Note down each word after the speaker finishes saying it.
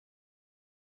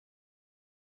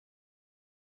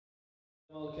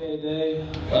Okay, Dave.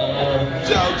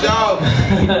 Ciao.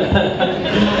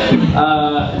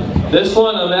 This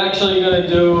one I'm actually going to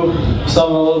do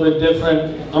something a little bit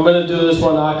different. I'm going to do this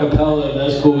one a cappella, if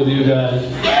that's cool with you guys.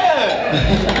 Yeah!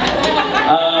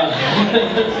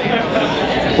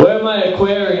 Where are my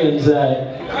Aquarians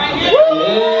at?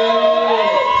 Yeah!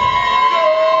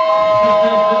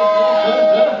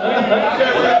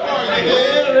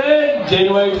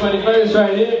 January 21st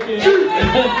right here, kid.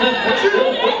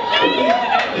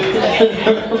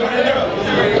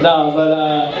 No, but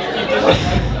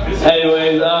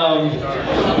anyways,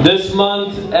 this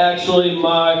month actually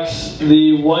marks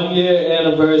the 1-year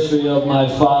anniversary of my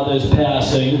father's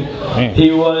passing.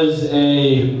 He was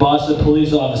a Boston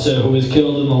police officer who was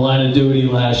killed in the line of duty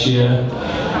last year.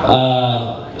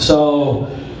 So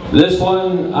this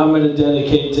one I'm going to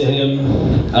dedicate to him,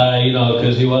 you know,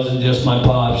 because he wasn't just my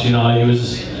pops, you know,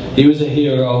 he was a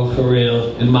hero for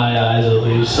real, in my eyes at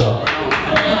least, so.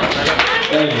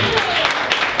 Thank you.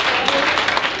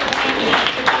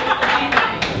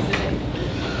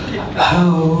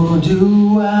 How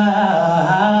do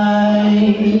I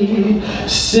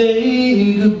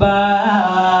say goodbye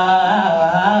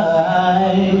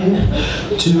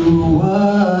to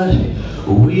what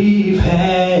we've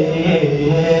had?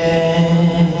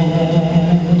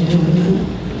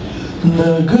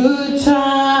 The good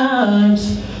times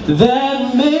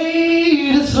that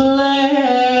made us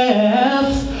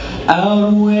laugh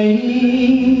outweigh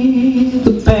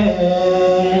the bad.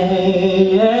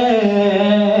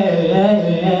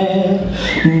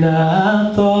 And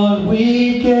I thought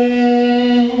we'd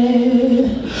get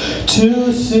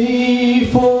to see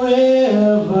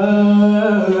forever,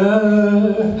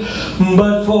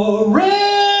 but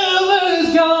forever's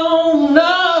gone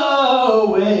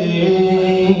away.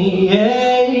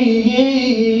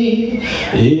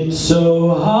 It's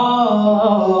so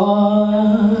hard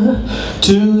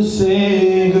to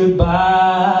say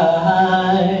goodbye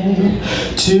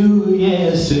to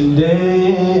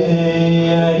yesterday.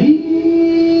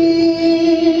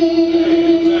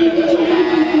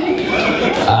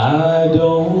 I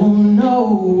don't know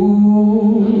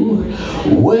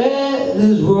where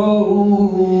this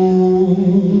road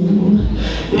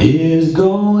is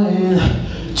going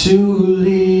to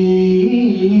lead.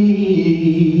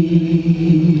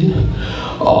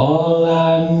 All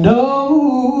I know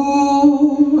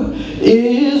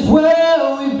is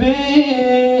where we've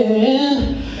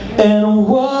been and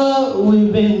what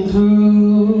we've been through.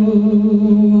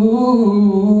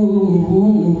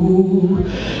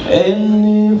 And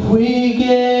if we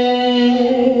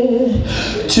get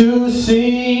to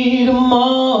see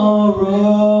tomorrow,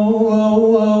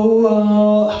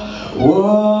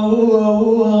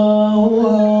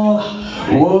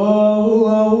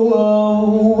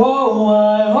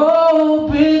 I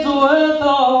hope it's worth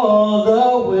all the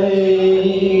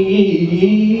wait.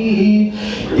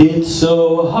 It's so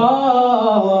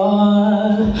hard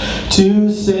to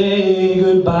say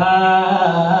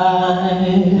goodbye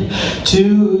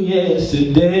to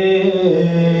yesterday.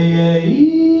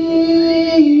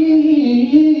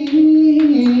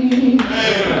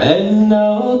 And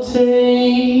I'll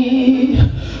take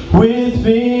with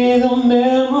me the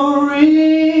memories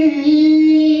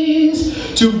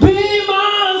to be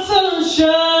my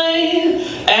sunshine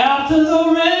after the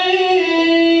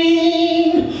rain.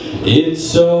 It's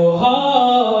so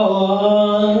hard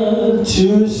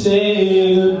to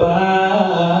say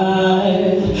goodbye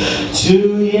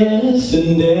to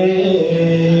yesterday.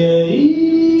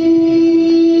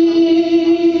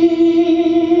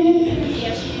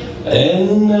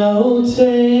 And I'll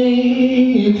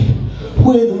take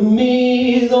with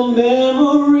me the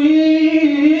memories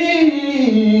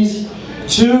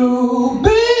to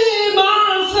be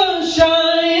my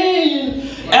sunshine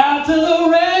after the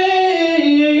rain.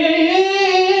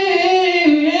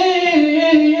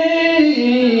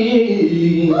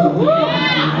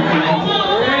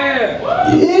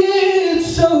 Yeah.